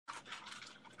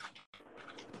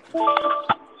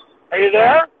Are you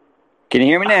there? Can you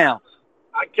hear me now?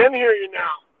 I can hear you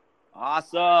now.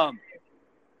 Awesome.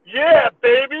 Yeah,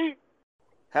 baby.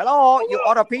 Hello, you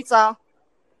order pizza?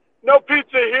 No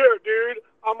pizza here, dude.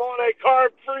 I'm on a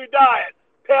carb-free diet.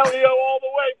 Paleo all the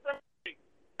way from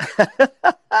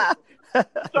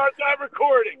Start that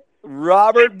recording.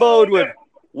 Robert Bodwin,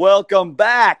 welcome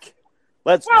back.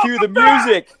 Let's cue the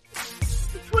music.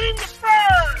 Between the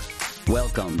Fur.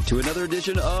 Welcome to another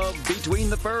edition of Between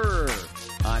the Fur.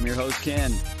 I'm your host,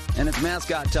 Ken, and it's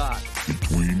Mascot Talk.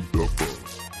 Between the Fur.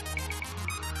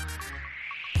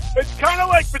 It's kind of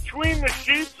like Between the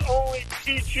Sheets, only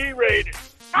PG rated.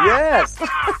 Yes.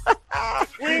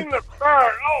 Between the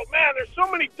Fur. Oh, man, there's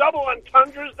so many double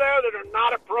entendres there that are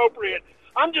not appropriate.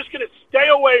 I'm just going to stay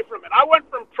away from it. I went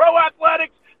from pro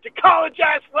athletics to college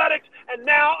athletics, and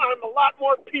now I'm a lot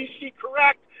more PC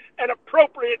correct and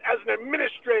appropriate as an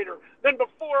administrator than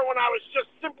before when I was just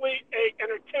simply an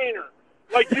entertainer.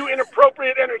 Like you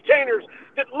inappropriate entertainers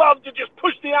that love to just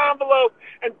push the envelope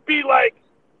and be like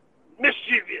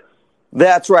mischievous.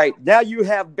 That's right. Now you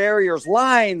have barriers,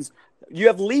 lines, you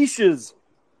have leashes.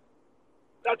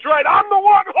 That's right. I'm the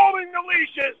one holding the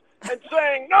leashes and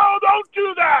saying, no, don't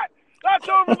do that. That's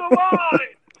over the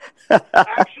line.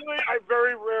 Actually, I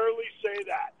very rarely say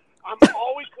that. I'm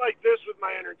always like this with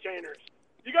my entertainers.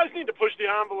 You guys need to push the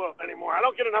envelope anymore. I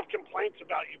don't get enough complaints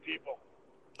about you people.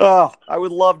 Oh, I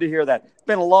would love to hear that. It's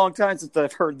been a long time since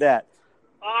I've heard that.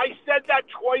 I said that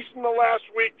twice in the last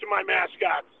week to my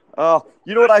mascots. Oh,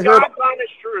 you know what I heard? God's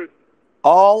honest truth.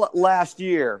 All last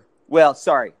year. Well,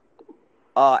 sorry.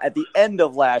 At the end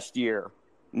of last year,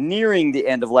 nearing the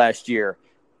end of last year,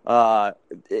 I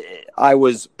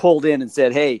was pulled in and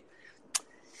said, hey,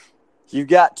 you've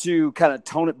got to kind of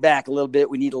tone it back a little bit.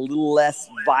 We need a little less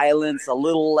violence, a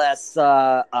little less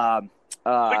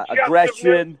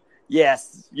aggression.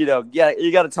 Yes, you got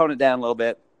to tone it down a little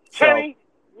bit. Kenny,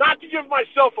 not to give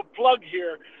myself a plug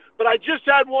here, but I just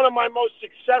had one of my most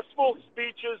successful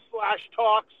speeches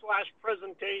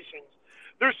 /talks/presentations.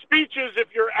 They're speeches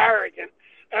if you're arrogant,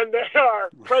 and they are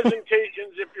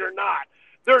presentations if you're not.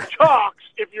 They're talks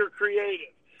if you're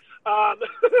creative. So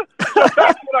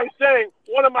that's what I'm saying.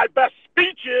 One of my best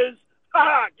speeches.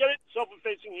 Get it?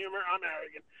 Self-effacing humor. I'm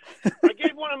arrogant. I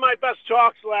gave one of my best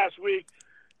talks last week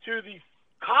to the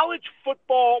College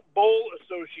Football Bowl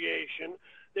Association.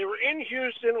 They were in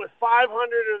Houston with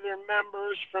 500 of their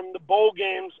members from the bowl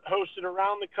games hosted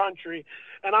around the country,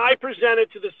 and I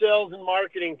presented to the sales and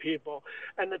marketing people.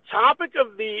 And the topic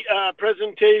of the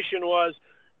presentation was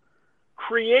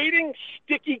creating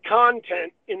sticky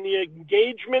content in the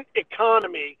engagement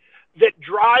economy that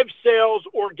drives sales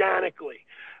organically.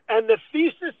 And the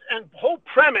thesis and whole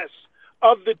premise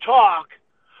of the talk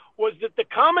was that the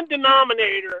common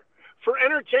denominator for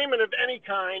entertainment of any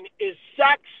kind is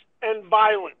sex and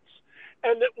violence,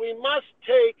 and that we must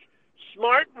take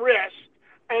smart risks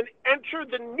and enter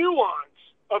the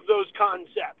nuance of those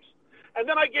concepts. And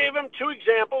then I gave him two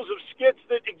examples of skits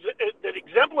that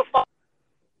exemplify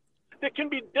that can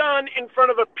be done in front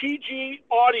of a PG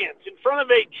audience, in front of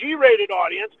a G-rated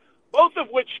audience, both of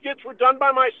which skits were done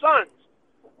by my sons.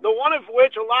 The one of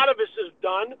which a lot of us has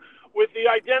done with the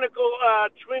identical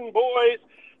twin boys,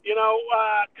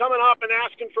 coming up and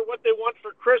asking for what they want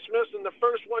for Christmas, and the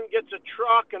first one gets a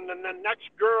truck, and then the next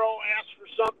girl asks for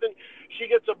something, she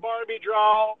gets a Barbie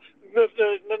doll.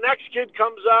 The next kid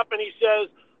comes up and he says,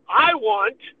 I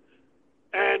want,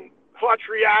 and Clutch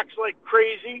reacts like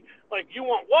crazy, like, you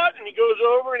want what? And he goes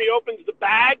over and he opens the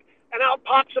bag, and out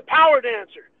pops a power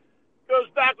dancer. Goes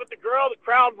back with the girl, the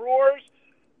crowd roars.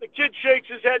 The kid shakes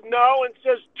his head no and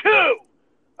says, 2.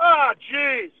 Ah,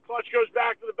 geez. Clutch goes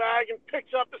back to the bag and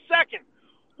picks up a second.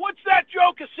 What's that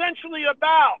joke essentially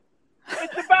about?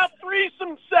 It's about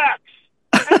threesome sex.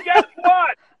 And guess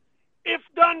what? If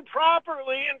done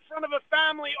properly in front of a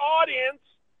family audience,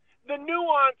 the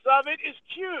nuance of it is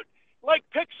cute. Like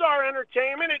Pixar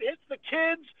entertainment, it hits the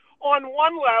kids on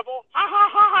one level. Ha, ha,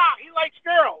 ha, ha. He likes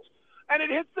girls. And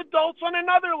it hits adults on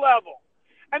another level.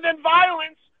 And then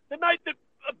violence, the night that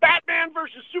Batman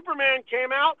versus Superman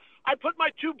came out, I put my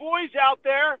two boys out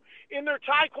there in their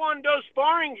Taekwondo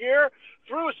sparring gear,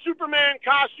 threw a Superman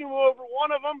costume over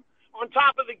one of them on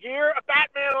top of the gear, a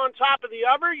Batman on top of the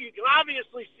other. You can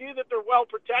obviously see that they're well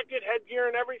protected, headgear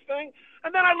and everything.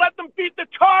 And then I let them beat the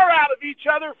tar out of each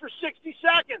other for 60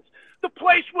 seconds. The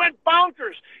place went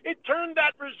bonkers. It turned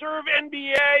that reserve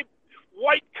NBA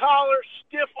white-collar,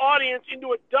 stiff audience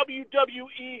into a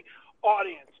WWE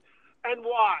audience. And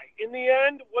why? In the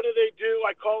end, what do?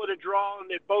 I call it a draw, and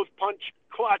they both punch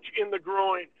Clutch in the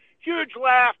groin. Huge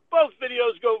laugh. Both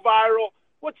videos go viral.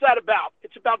 What's that about?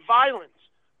 It's about violence.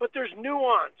 but there's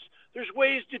nuance. There's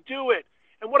ways to do it.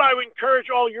 And what I would encourage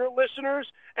all your listeners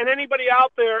and anybody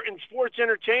out there in sports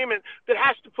entertainment that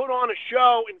has to put on a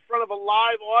show in front of a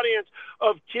live audience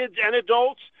of kids and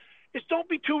adults is don't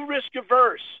be too risk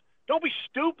averse. Don't be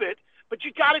stupid, but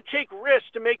you got to take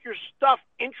risks to make your stuff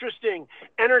interesting,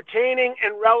 entertaining,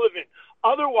 and relevant.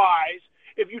 Otherwise,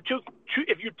 if you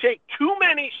take too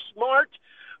many smart,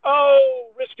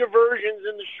 risk aversions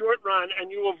in the short run, and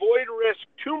you avoid risk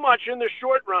too much in the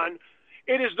short run,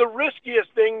 it is the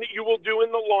riskiest thing that you will do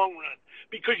in the long run,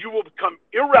 because you will become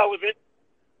irrelevant,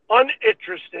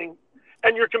 uninteresting,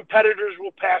 and your competitors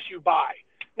will pass you by.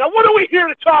 Now, what are we here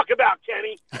to talk about,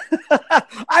 Kenny?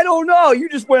 I don't know. You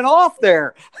just went off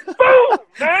there. Boom,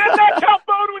 man. That's how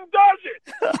Bodwin does it.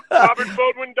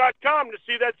 RobertBodwin.com to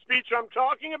see that speech I'm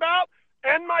talking about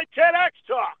and my TEDx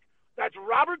talk. That's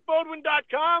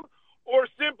RobertBodwin.com or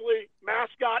simply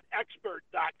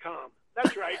MascotExpert.com.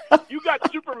 That's right. You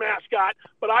got Super Mascot,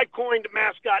 but I coined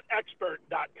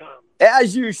MascotExpert.com.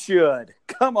 As you should.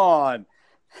 Come on.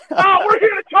 We're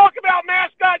here to talk about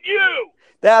Mascot U.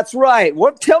 That's right.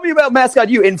 Tell me about Mascot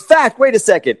U. In fact, wait a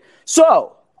second.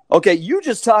 So, okay, you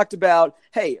just talked about,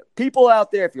 hey, people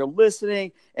out there, if you're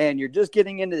listening and you're just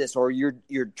getting into this, or you're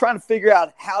trying to figure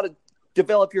out how to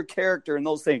develop your character and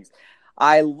those things.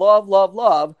 I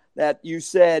love that you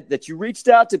said that you reached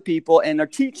out to people and are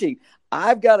teaching.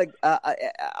 I've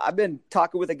been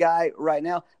talking with a guy right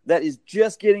now that is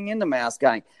just getting into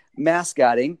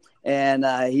mascotting, and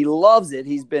he loves it.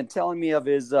 He's been telling me of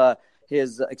his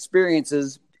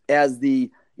experiences as the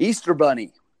Easter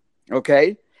Bunny.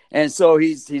 Okay. And so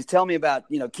he's telling me about,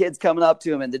 kids coming up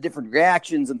to him and the different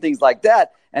reactions and things like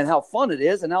that, and how fun it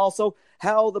is. And also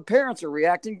how the parents are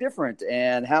reacting different,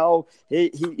 and how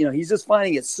he's just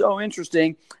finding it so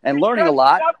interesting and learning a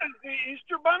lot. Up as the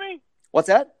Easter Bunny? What's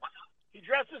that? He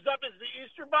dresses up as the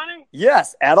Easter Bunny?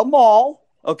 Yes. At a mall.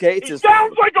 Okay. He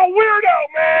sounds like a weirdo,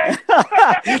 man.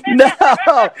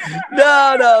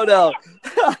 No.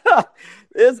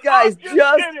 This guy's just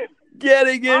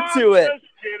getting into it. Just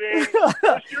kidding.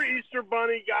 Just your Easter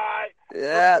Bunny guy,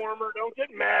 performer. Don't get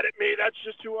mad at me. That's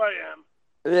just who I am.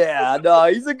 Yeah, no,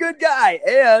 he's a good guy.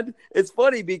 And it's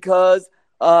funny because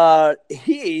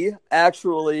he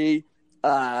actually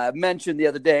mentioned the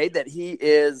other day that he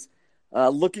is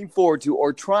looking forward to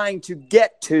or trying to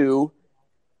get to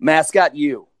Mascot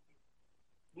U.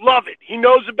 Love it. He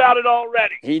knows about it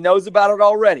already. He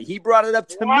brought it up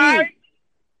to me.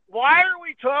 Why are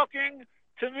we talking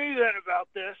to me then about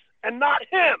this and not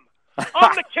him?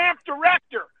 I'm the camp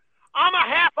director. I'm a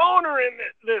half owner in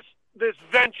this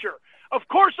venture. Of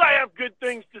course I have good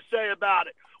things to say about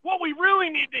it. What we really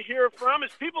need to hear from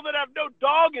is people that have no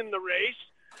dog in the race,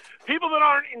 people that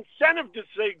aren't incentivized to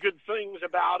say good things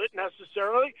about it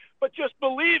necessarily, but just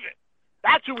believe it.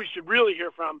 That's who we should really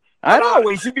hear from. I know.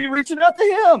 We should be reaching out to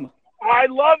him. I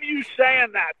love you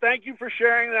saying that. Thank you for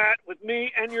sharing that with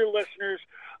me and your listeners.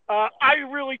 I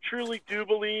really, truly do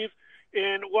believe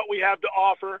in what we have to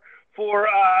offer for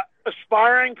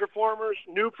aspiring performers,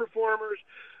 new performers,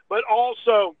 but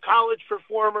also college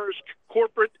performers,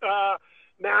 corporate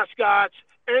mascots,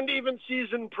 and even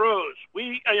seasoned pros.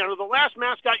 The last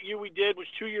Mascot U we did was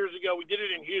 2 years ago. We did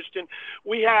it in Houston.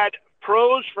 We had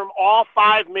pros from all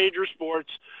 5 major sports: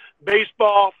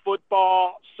 baseball,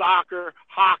 football, soccer,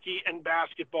 hockey, and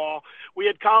basketball. We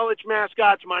had college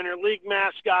mascots, minor league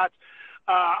mascots,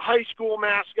 high school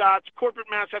mascots, corporate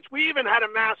mascots. We even had a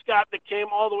mascot that came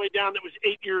all the way down that was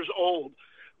 8 years old,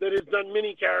 that has done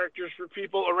mini characters for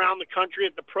people around the country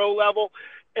at the pro level,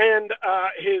 and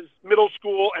his middle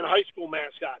school and high school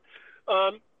mascot.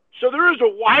 So there is a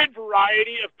wide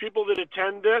variety of people that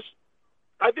attend this.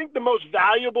 I think the most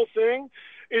valuable thing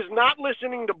is not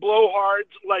listening to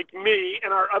blowhards like me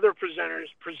and our other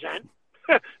presenters present.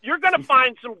 You're going to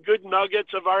find some good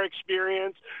nuggets of our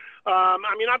experience.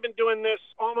 I've been doing this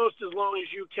almost as long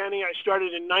as you, Kenny. I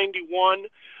started in 91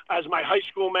 as my high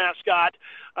school mascot,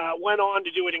 went on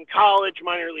to do it in college,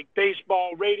 minor league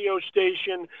baseball, radio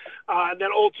station, and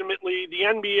then ultimately the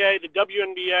NBA, the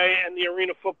WNBA, and the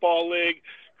Arena Football League,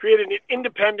 created an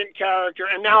independent character,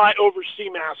 and now I oversee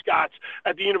mascots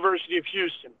at the University of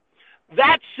Houston.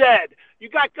 That said, you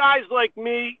got guys like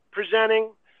me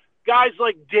presenting, guys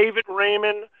like David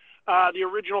Raymond, the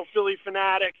original Philly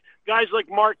Fanatic, guys like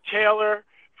Mark Taylor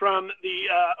from the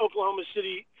Oklahoma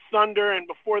City Thunder, and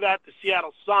before that, the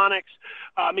Seattle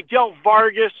Sonics, Miguel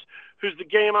Vargas, who's the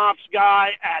game ops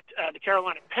guy at the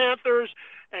Carolina Panthers,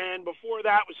 and before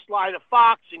that was Sly the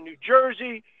Fox in New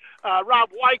Jersey, Rob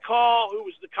Wycall, who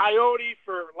was the Coyote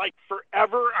for like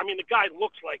forever. I mean, the guy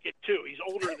looks like it too. He's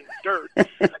older than dirt.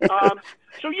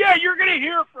 So yeah, you're going to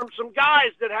hear from some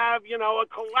guys that have, a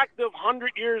collective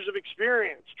 100 years of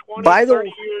experience, 20,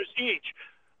 30 years each.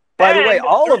 By the way,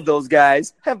 all of those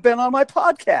guys have been on my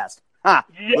podcast. Yes, I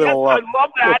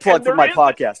love that. Little plug for my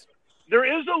podcast. There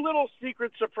is a little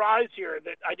secret surprise here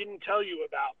that I didn't tell you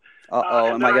about.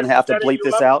 Am I going to have to bleep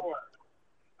this out?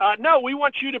 No, we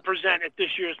want you to present at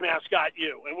this year's Mascot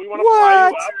U, and we want to fly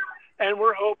you up, and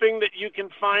we're hoping that you can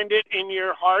find it in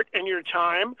your heart and your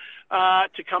time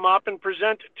to come up and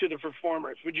present to the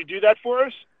performers. Would you do that for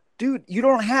us? Dude, you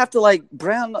don't have to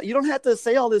you don't have to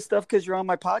say all this stuff because you're on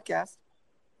my podcast.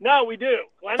 No, we do.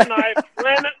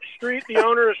 Glenn Street, the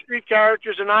owner of Street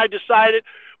Characters, and I decided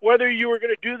whether you were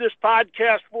going to do this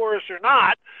podcast for us or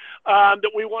not,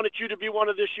 that we wanted you to be one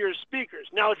of this year's speakers.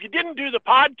 Now, if you didn't do the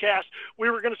podcast,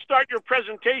 we were going to start your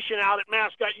presentation out at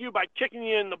Mascot U by kicking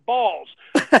you in the balls.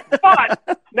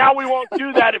 But now we won't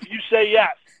do that if you say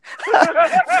yes.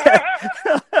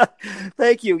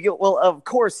 Thank you. Well, of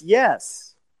course, yes.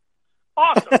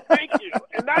 Awesome. Thank you.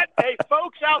 And hey,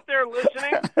 folks out there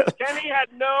listening, Kenny had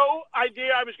no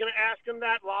idea I was going to ask him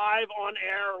that live on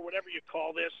air or whatever you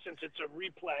call this, since it's a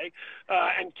replay.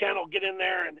 And Ken will get in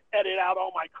there and edit out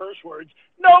all my curse words.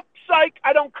 Nope, psych,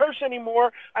 I don't curse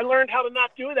anymore. I learned how to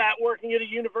not do that working at a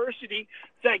university.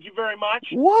 Thank you very much.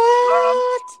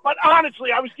 What? But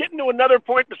honestly, I was getting to another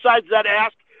point besides that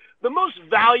ask. The most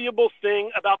valuable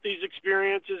thing about these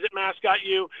experiences at Mascot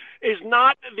U is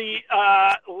not the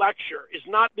lecture, is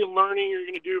not the learning you're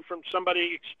going to do from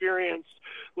somebody experienced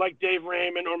like Dave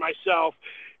Raymond or myself.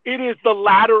 It is the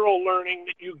lateral learning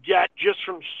that you get just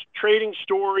from trading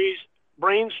stories,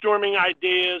 brainstorming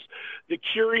ideas, the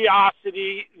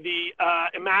curiosity, the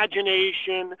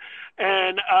imagination,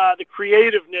 and the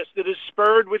creativeness that is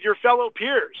spurred with your fellow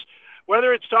peers.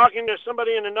 Whether it's talking to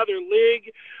somebody in another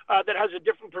league that has a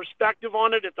different perspective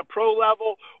on it at the pro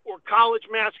level, or college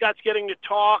mascots getting to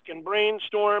talk and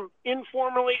brainstorm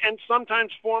informally and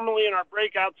sometimes formally in our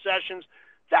breakout sessions,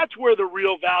 that's where the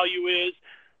real value is.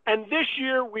 And this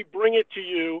year we bring it to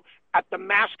you at the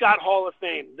Mascot Hall of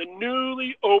Fame, the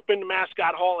newly opened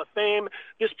Mascot Hall of Fame.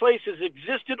 This place has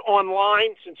existed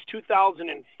online since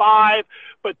 2005,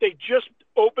 but they just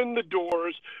opened the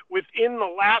doors within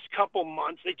the last couple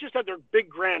months. They just had their big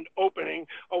grand opening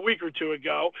a week or two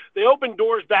ago. They opened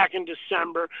doors back in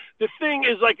December. The thing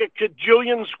is like a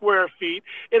cajillion square feet.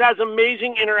 It has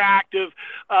amazing interactive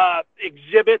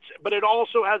exhibits, but it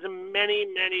also has many,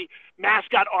 many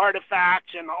mascot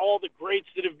artifacts and all the greats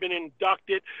that have been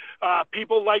inducted.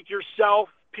 People like yourself,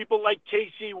 people like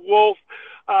Casey Wolf,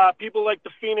 people like the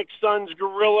Phoenix Suns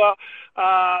Gorilla,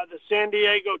 the San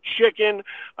Diego Chicken,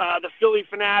 the Philly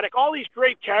Fanatic. All these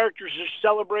great characters are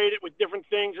celebrated with different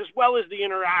things, as well as the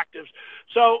interactives.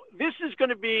 So this is going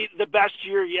to be the best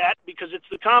year yet, because it's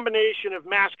the combination of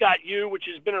Mascot U, which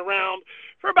has been around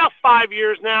for about 5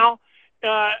 years now,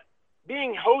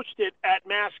 being hosted at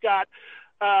Mascot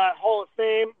Hall of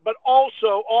Fame, but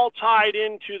also all tied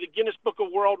into the Guinness Book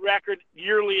of World Record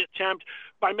yearly attempt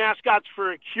by Mascots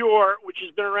for a Cure, which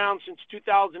has been around since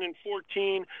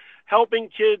 2014, helping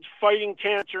kids fighting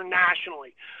cancer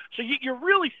nationally. So you're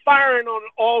really firing on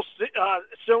all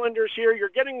cylinders here. You're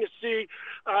getting to see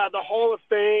the Hall of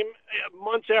Fame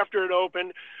months after it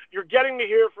opened. You're getting to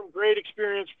hear from great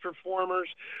experienced performers.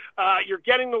 You're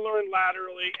getting to learn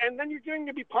laterally. And then you're getting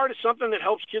to be part of something that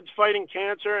helps kids fighting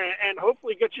cancer and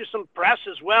hopefully get you some press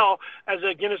as well as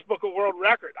a Guinness Book of World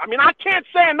Record. I mean, I can't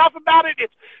say enough about it.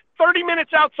 It's 30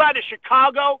 minutes outside of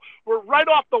Chicago. We're right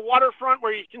off the waterfront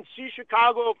where you can see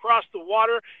Chicago across the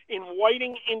water in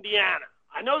Whiting, Indiana.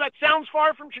 I know that sounds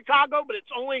far from Chicago, but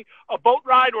it's only a boat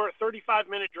ride or a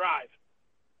 35-minute drive.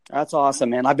 That's awesome,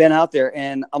 man. I've been out there,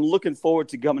 and I'm looking forward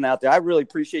to coming out there. I really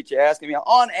appreciate you asking me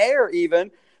on air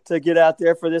even to get out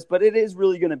there for this, but it is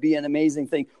really going to be an amazing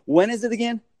thing. When is it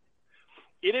again?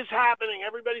 It is happening.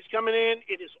 Everybody's coming in.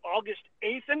 It is August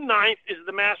 8th and 9th is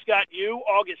the Mascot U.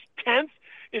 August 10th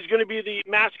is going to be the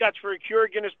Mascots for a Cure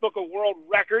Guinness Book of World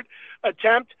Record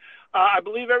attempt. I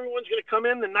believe everyone's going to come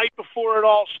in the night before it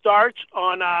all starts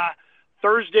on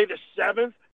Thursday the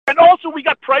 7th. And also we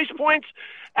got price points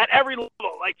at every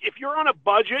level. Like if you're on a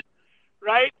budget,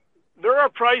 right, there are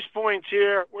price points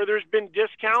here where there's been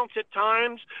discounts at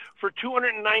times for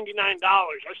 $299.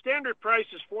 Our standard price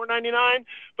is $499,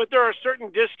 but there are certain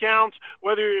discounts,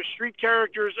 whether you're a Street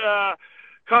Characters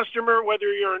customer,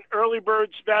 whether you're an early bird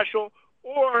special,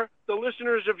 or the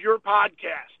listeners of your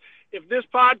podcast. If this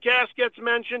podcast gets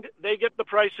mentioned, they get the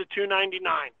price of $299.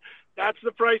 That's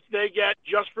the price they get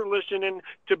just for listening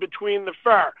to Between the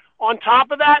Fur. On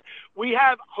top of that, we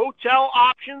have hotel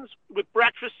options with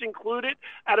breakfast included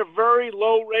at a very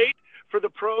low rate for the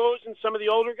pros and some of the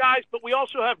older guys, but we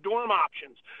also have dorm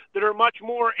options that are much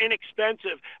more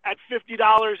inexpensive at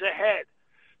 $50 a head.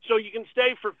 So you can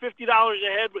stay for $50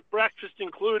 a head with breakfast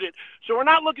included. So we're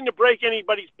not looking to break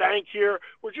anybody's bank here.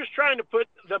 We're just trying to put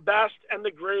the best and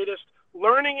the greatest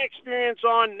learning experience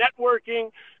on,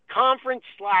 networking,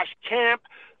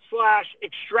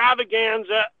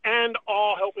 conference/camp/extravaganza, and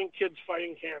all helping kids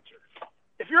fighting cancer.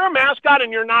 If you're a mascot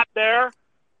and you're not there,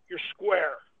 you're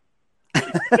square.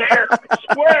 There,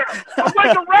 square. I'm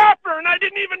like a rapper, and I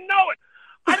didn't even know it.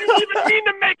 I didn't even mean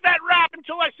to make that rap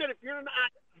until I said, if you're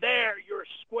not there, you're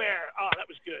square. Oh, that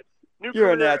was good.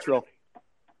 You're a natural.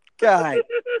 Guy,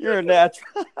 you're a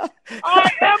natural.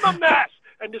 I am a mess.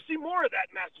 And to see more of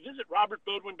that mess, visit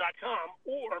robertbodwin.com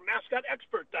or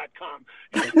mascotexpert.com.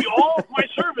 You can see all of my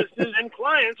services and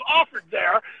clients offered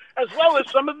there, as well as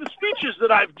some of the speeches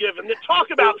that I've given that talk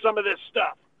about some of this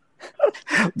stuff.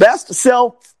 Best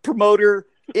self-promoter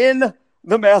in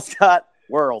the mascot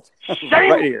world.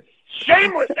 Right here.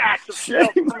 Shameless acts of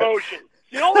self-promotion.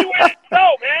 It's the only way to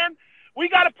go, man. We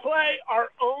got to play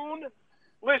our own.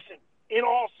 Listen, in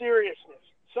all seriousness,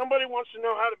 somebody wants to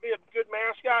know how to be a good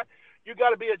mascot. You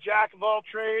got to be a jack of all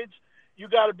trades. You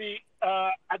got to be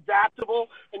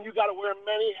adaptable, and you got to wear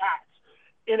many hats.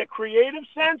 In a creative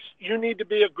sense, you need to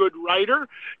be a good writer.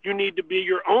 You need to be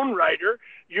your own writer.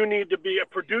 You need to be a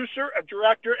producer, a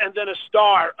director, and then a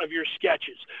star of your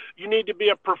sketches. You need to be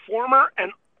a performer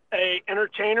and a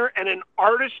entertainer and an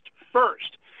artist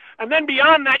first. And then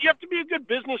beyond that, you have to be a good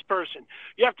business person.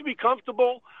 You have to be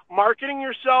comfortable marketing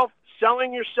yourself,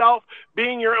 selling yourself,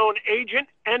 being your own agent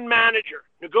and manager,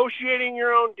 negotiating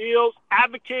your own deals,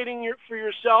 advocating for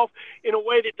yourself in a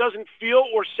way that doesn't feel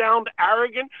or sound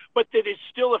arrogant, but that is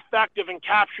still effective and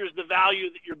captures the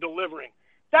value that you're delivering.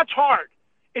 That's hard.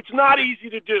 It's not easy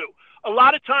to do. A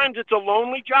lot of times it's a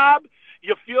lonely job.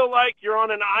 You feel like you're on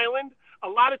an island. A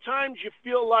lot of times you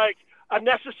feel like a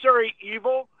necessary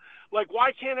evil. Like,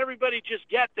 why can't everybody just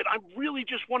get that I really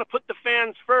just want to put the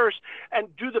fans first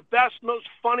and do the best, most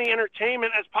funny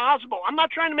entertainment as possible? I'm not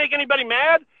trying to make anybody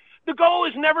mad. The goal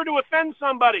is never to offend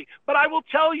somebody. But I will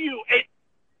tell you,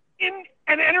 in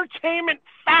an entertainment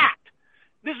fact,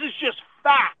 this is just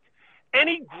fact.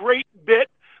 Any great bit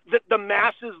that the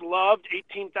masses loved,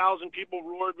 18,000 people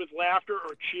roared with laughter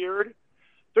or cheered,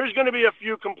 there's going to be a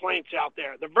few complaints out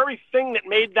there. The very thing that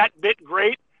made that bit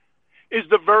great is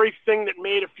the very thing that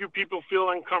made a few people feel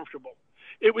uncomfortable.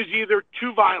 It was either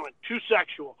too violent, too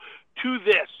sexual, too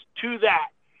this, too that,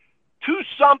 too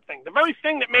something. The very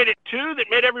thing that made it too, that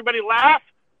made everybody laugh,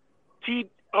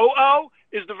 TOO,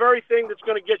 is the very thing that's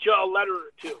going to get you a letter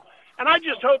or two. And I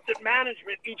just hope that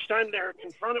management, each time they're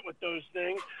confronted with those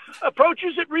things,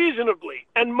 approaches it reasonably,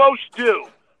 and most do,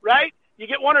 right? You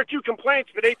get one or two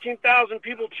complaints, but 18,000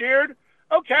 people cheered.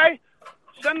 Okay.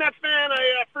 Send that fan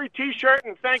a free T-shirt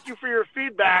and thank you for your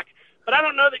feedback. But I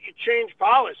don't know that you change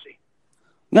policy.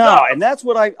 No, and that's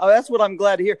what I'm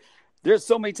glad to hear. There's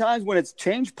so many times when it's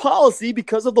changed policy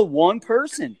because of the one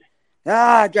person.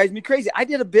 It drives me crazy. I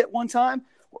did a bit one time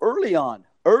early on,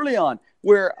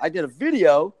 where I did a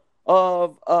video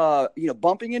of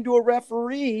bumping into a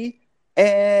referee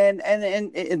and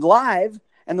live,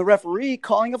 and the referee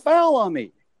calling a foul on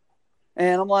me.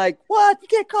 And I'm like, what? You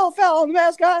can't call a foul on the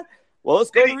mascot? Well,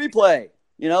 let's go to the replay.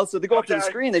 So they go up to the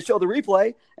screen, they show the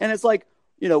replay, and it's like,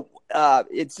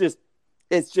 it's just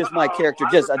my character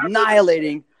just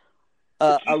annihilating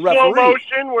a referee. Slow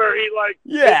motion where he hits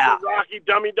the Rocky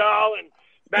dummy doll and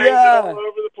bangs it all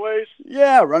over the place.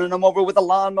 Yeah, running them over with a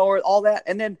lawnmower, all that.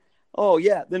 And then,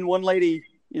 then one lady,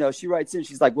 she writes in,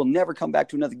 she's like, we'll never come back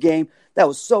to another game. That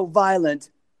was so violent.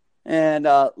 And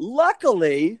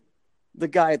luckily, the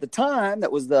guy at the time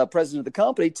that was the president of the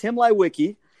company, Tim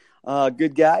Lewicki,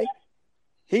 good guy,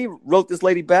 he wrote this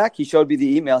lady back. He showed me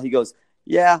the email. He goes,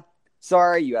 yeah,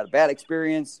 sorry, you had a bad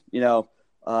experience.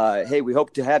 Hey, we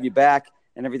hope to have you back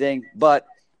and everything. But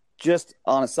just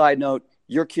on a side note,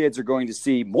 your kids are going to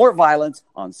see more violence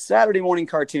on Saturday morning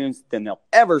cartoons than they'll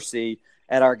ever see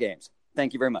at our games.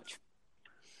 Thank you very much.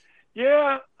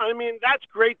 Yeah, I mean, that's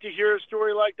great to hear a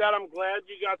story like that. I'm glad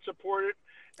you got supported.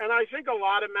 And I think a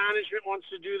lot of management wants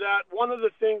to do that. One of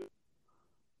the things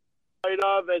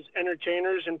of as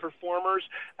entertainers and performers,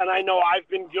 and I know I've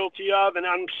been guilty of, and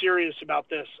I'm serious about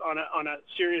this on a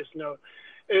serious note,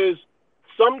 is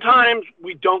sometimes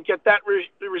we don't get that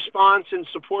response and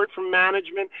support from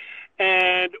management,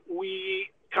 and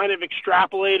we kind of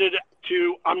extrapolate it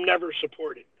to I'm never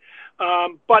supported.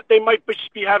 But they might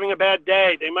just be having a bad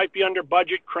day. They might be under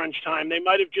budget crunch time. They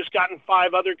might have just gotten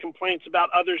 5 other complaints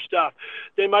about other stuff.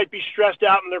 They might be stressed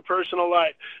out in their personal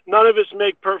life. None of us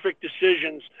make perfect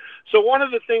decisions. So one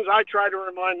of the things I try to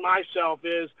remind myself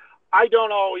is I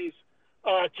don't always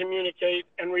communicate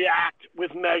and react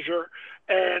with measure,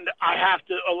 and I have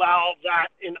to allow that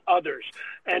in others.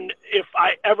 And if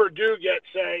I ever do get,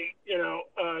 say,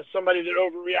 somebody that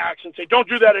overreacts and say, don't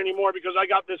do that anymore because I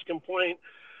got this complaint,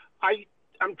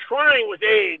 I'm trying with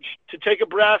age to take a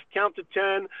breath, count to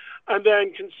 10, and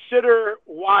then consider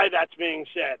why that's being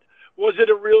said. Was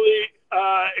it a really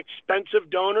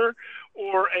expensive donor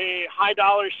or a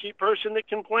high-dollar sheep person that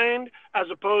complained,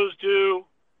 as opposed to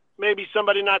maybe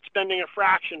somebody not spending a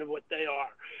fraction of what they are?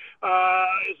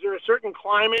 Is there a certain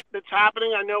climate that's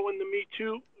happening? I know when the Me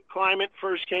Too climate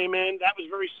first came in, that was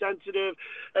very sensitive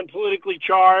and politically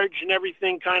charged, and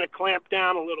everything kind of clamped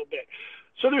down a little bit.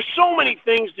 So there's so many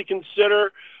things to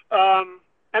consider.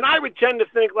 And I would tend to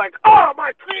think like, oh,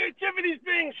 my creativity is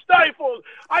being stifled.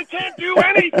 I can't do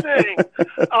anything.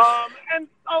 And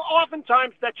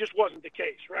oftentimes that just wasn't the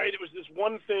case, right? It was this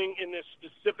one thing in this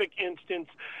specific instance,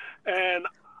 and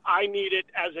I needed,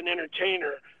 as an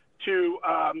entertainer, to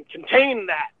contain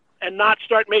that and not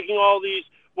start making all these,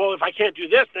 well, if I can't do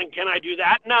this, then can I do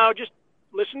that? No, just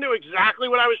listen to exactly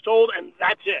what I was told, and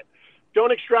that's it.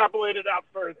 Don't extrapolate it out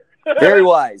further. Very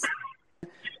wise.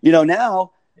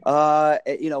 Now,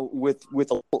 with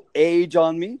a little age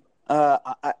on me,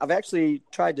 I've actually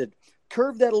tried to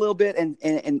curve that a little bit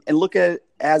and look at it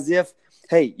as if,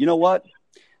 hey, you know what?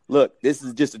 Look, this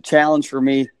is just a challenge for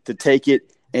me to take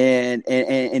it and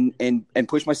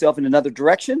push myself in another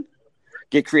direction,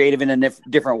 get creative in a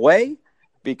different way,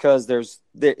 because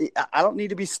I don't need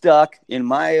to be stuck in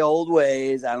my old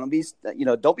ways. Don't be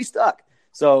stuck.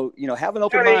 So, have an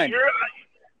open mind.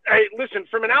 Hey, listen,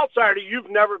 from an outsider, you've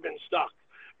never been stuck.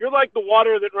 You're like the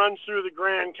water that runs through the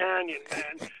Grand Canyon,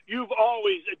 man. You've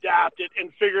always adapted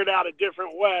and figured out a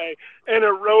different way and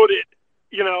eroded,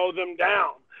 them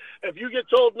down. If you get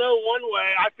told no one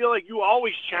way, I feel like you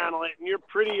always channel it, and you're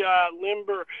pretty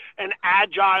limber and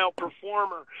agile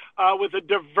performer with a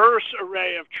diverse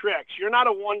array of tricks. You're not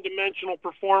a one-dimensional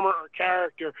performer or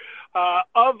character.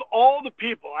 Of all the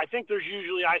people, I think there's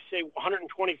usually,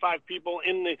 125 people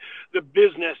in the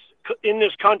business in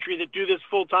this country that do this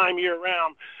full-time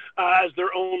year-round as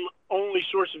their only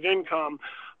source of income.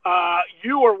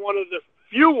 You are one of the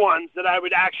few ones that I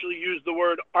would actually use the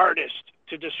word artist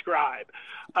to describe.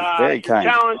 Very kind.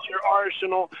 Your talent, your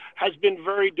arsenal has been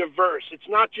very diverse. It's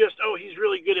not just, oh, he's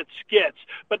really good at skits,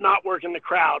 but not working the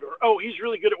crowd, or, oh, he's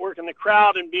really good at working the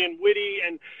crowd and being witty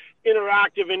and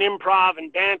interactive and improv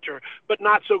and banter, but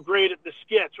not so great at the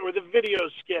skits or the video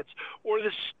skits or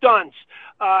the stunts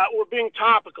or being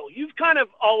topical. You've kind of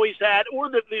always had, or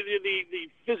the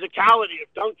physicality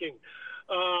of dunking.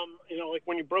 Like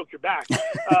when you broke your back.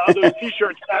 Those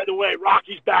T-shirts, by the way,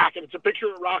 Rocky's back, and it's a picture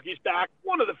of Rocky's back,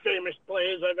 one of the famous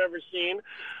plays I've ever seen.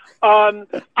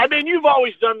 You've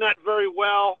always done that very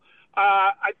well.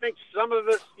 I think some of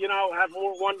us, have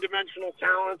more one-dimensional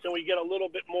talents, and we get a little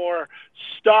bit more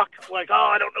stuck, like,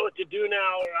 oh, I don't know what to do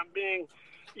now, or I'm being,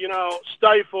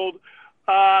 stifled.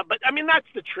 But that's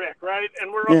the trick, right?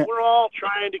 And we're all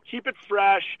trying to keep it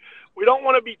fresh. We don't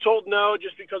want to be told no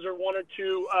just because there are one or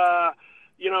two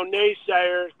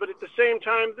naysayers, but at the same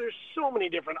time, there's so many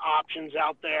different options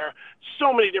out there,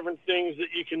 so many different things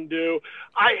that you can do.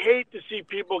 I hate to see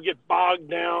people get bogged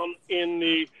down and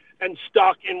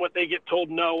stuck in what they get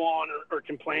told no on or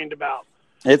complained about.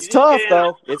 It's tough,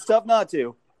 though. It's tough not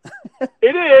to.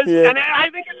 It is, yeah. And I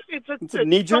think it's a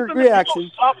knee-jerk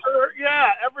reaction. Suffer,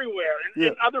 everywhere,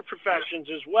 in other professions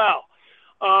as well.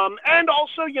 And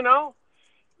also,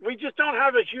 we just don't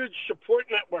have a huge support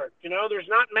network. There's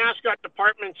not mascot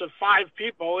departments of 5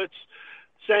 people. It's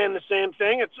saying the same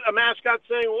thing. It's a mascot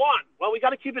saying 1. Well, we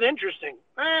got to keep it interesting.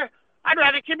 I'd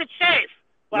rather keep it safe.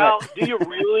 Well, do you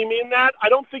really mean that? I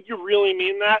don't think you really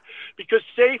mean that, because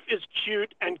safe is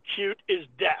cute and cute is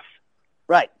deaf.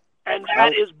 Right. And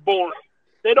that is boring.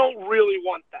 They don't really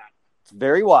want that. It's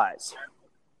very wise.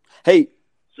 Hey,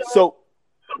 so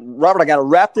Robert, I got to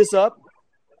wrap this up.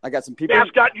 I got some people.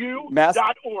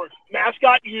 MascotU.org.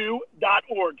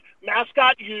 MascotU.org.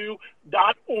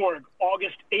 MascotU.org.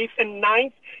 August 8th and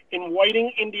 9th in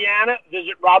Whiting, Indiana.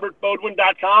 Visit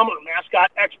robertbodwin.com or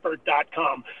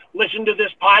mascotexpert.com. Listen to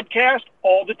this podcast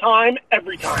all the time,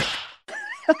 every time.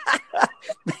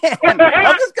 Man,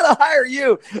 I'm just going to hire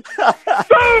you.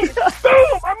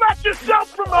 Boom! I'm not just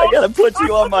self-promoting. I got to put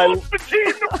you on my...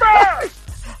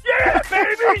 Yeah,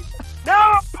 baby!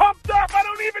 Now I'm pumped up. I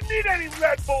don't even need any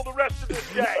Red Bull the rest of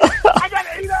this day. I got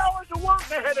 8 hours of work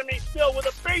ahead of me still.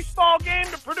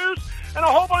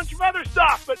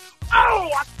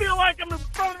 I feel like I'm in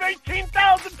front of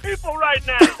 18,000 people right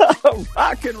now.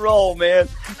 Rock and roll, man.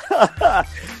 You're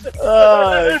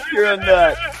a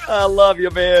nut. I love you,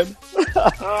 man.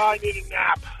 I need a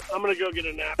nap. I'm going to go get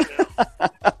a nap now.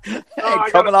 I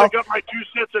got coming to off. pick up my 2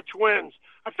 sets of twins.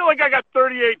 I feel like I got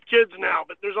 38 kids now,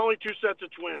 but there's only 2 sets of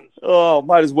twins. Oh,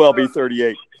 might as well be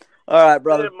 38. All right,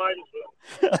 brother. It might as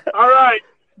well. All right.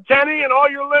 Kenny and all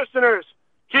your listeners,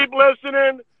 keep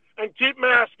listening and keep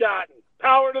mascotting.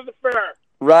 Power to the fair.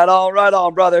 Right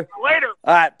on, brother. Later.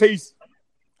 All right, peace.